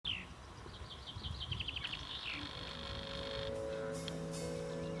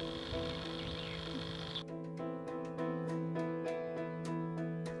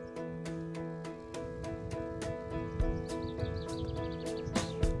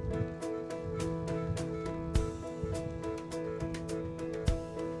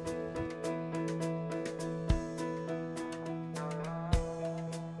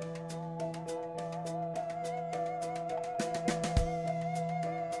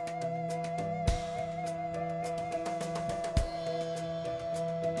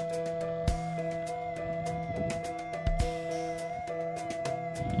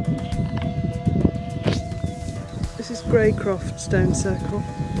This is Greycroft Stone Circle,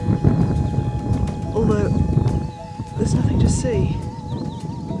 although there's nothing to see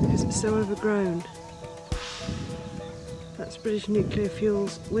because it's so overgrown. That's British Nuclear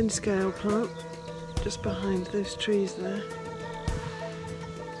Fuels Windscale plant, just behind those trees there.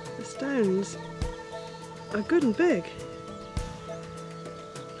 The stones are good and big,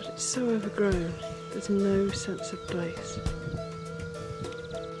 but it's so overgrown, there's no sense of place.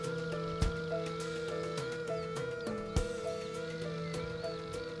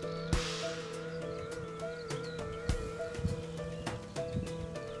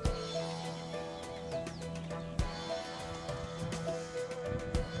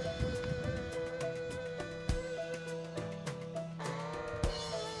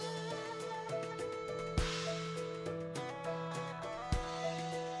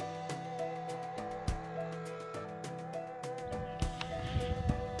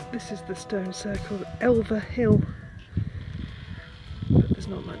 This is the stone circle at Elver Hill, but there's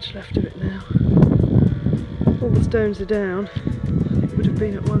not much left of it now. All the stones are down. It would have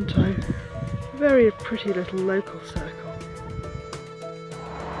been at one time a very pretty little local circle.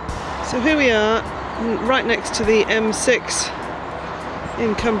 So here we are, right next to the M6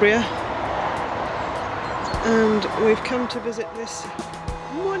 in Cumbria, and we've come to visit this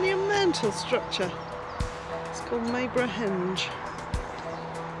monumental structure. It's called Mabrahenge.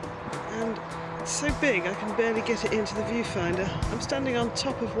 And it's so big I can barely get it into the viewfinder. I'm standing on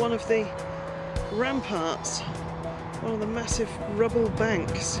top of one of the ramparts, one of the massive rubble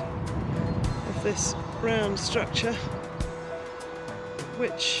banks of this round structure,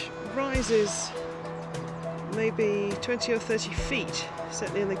 which rises maybe 20 or 30 feet,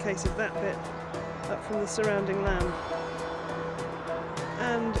 certainly in the case of that bit, up from the surrounding land.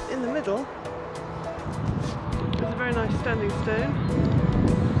 And in the middle there's a very nice standing stone.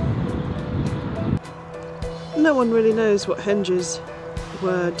 No one really knows what henges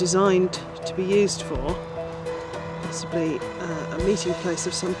were designed to be used for. Possibly a meeting place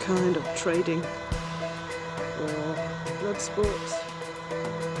of some kind, or trading, or blood sports,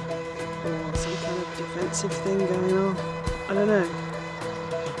 or some kind of defensive thing going on. I don't know.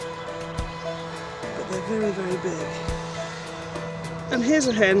 But they're very, very big. And here's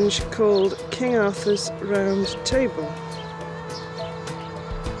a henge called King Arthur's Round Table.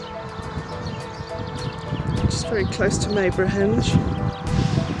 Very close to Mabrahenge.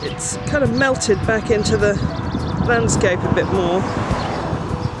 It's kind of melted back into the landscape a bit more,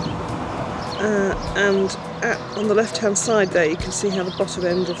 and on the left hand side there you can see how the bottom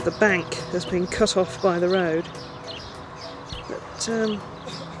end of the bank has been cut off by the road, but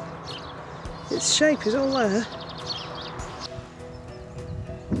its shape is all there.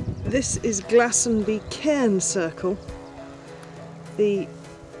 This is Glastonbury Cairn Circle. The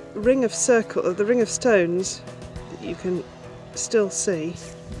ring of stones that you can still see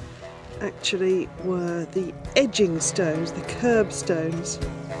actually were the edging stones, the curb stones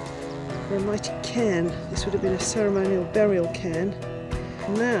for a mighty cairn. This would have been a ceremonial burial cairn.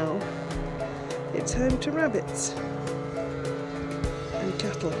 Now it's home to rabbits and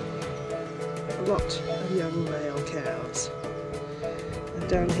cattle, a lot of young male cows. And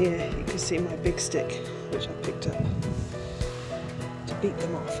down here you can see my big stick, which I picked up to beat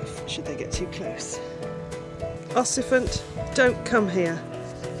them off should they get too close. Ossifant, don't come here.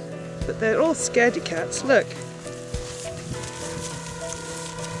 But they're all scaredy cats, look.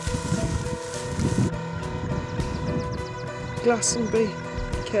 Glastonbury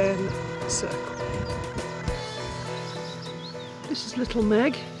Cairn Circle. This is Little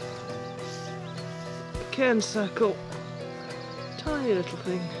Meg. The Cairn Circle. Tiny little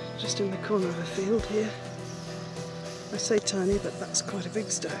thing, just in the corner of a field here. I say tiny, but that's quite a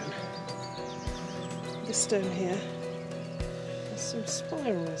big stone. This stone here has some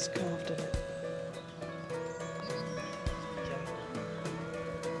spirals carved in it.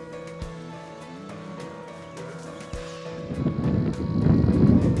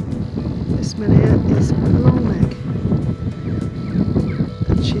 This man here is Long Meg,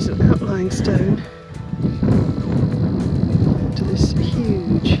 and she's an outlying stone to this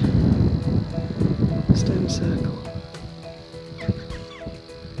huge stone circle,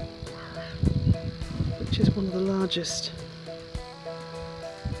 which is one of the largest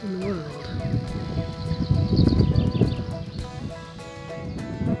in the world.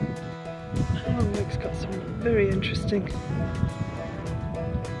 Long Meg's got some very interesting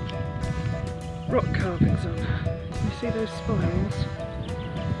rock carvings on. You see those spirals?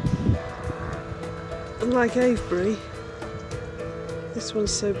 Unlike Avebury, this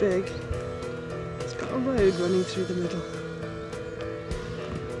one's so big, it's got a road running through the middle.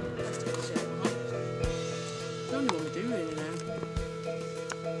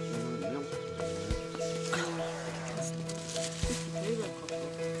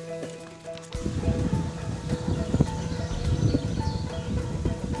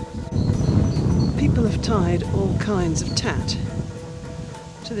 people have tied all kinds of tat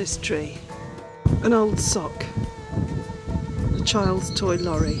to this tree. An old sock, a child's toy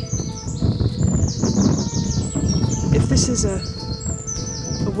lorry. If this is a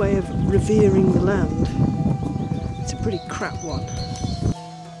way of revering the land, it's a pretty crap one.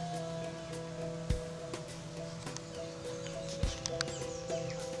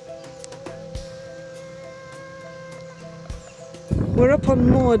 We're up on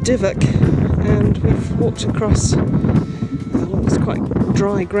Moor Divok and we've walked across what's quite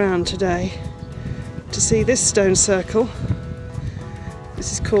dry ground today to see this stone circle.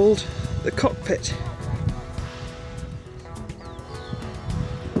 This is called the cockpit.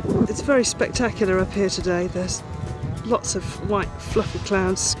 It's very spectacular up here today. There's lots of white fluffy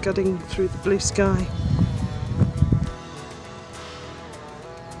clouds scudding through the blue sky.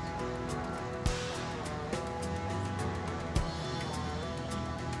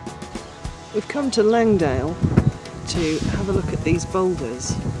 We've come to Langdale to have a look at these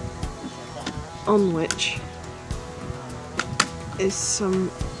boulders, on which is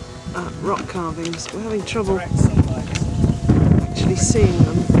some rock carvings. We're having trouble actually seeing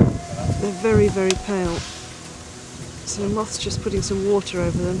them. They're very, very pale. So Moth's just putting some water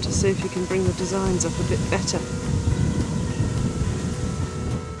over them to see if you can bring the designs up a bit better.